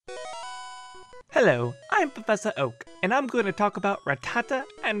Hello, I'm Professor Oak, and I'm going to talk about Rattata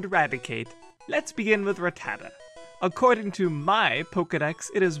and Raticate. Let's begin with Rattata. According to my Pokédex,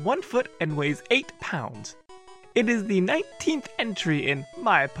 it is 1 foot and weighs 8 pounds. It is the 19th entry in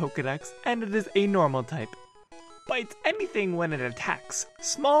my Pokédex, and it is a normal type. Bites anything when it attacks,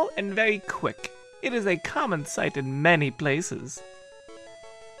 small and very quick. It is a common sight in many places.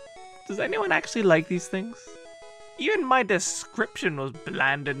 Does anyone actually like these things? Even my description was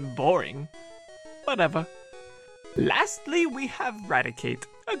bland and boring. Whatever. Lastly, we have Raticate.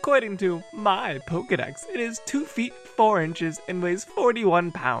 According to my Pokédex, it is 2 feet 4 inches and weighs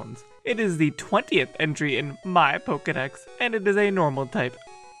 41 pounds. It is the 20th entry in my Pokédex, and it is a normal type.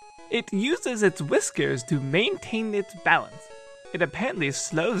 It uses its whiskers to maintain its balance. It apparently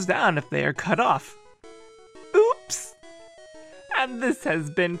slows down if they are cut off. Oops! And this has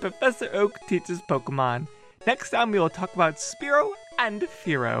been Professor Oak Teaches Pokemon. Next time we will talk about Spearow and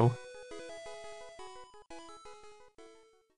Fearow.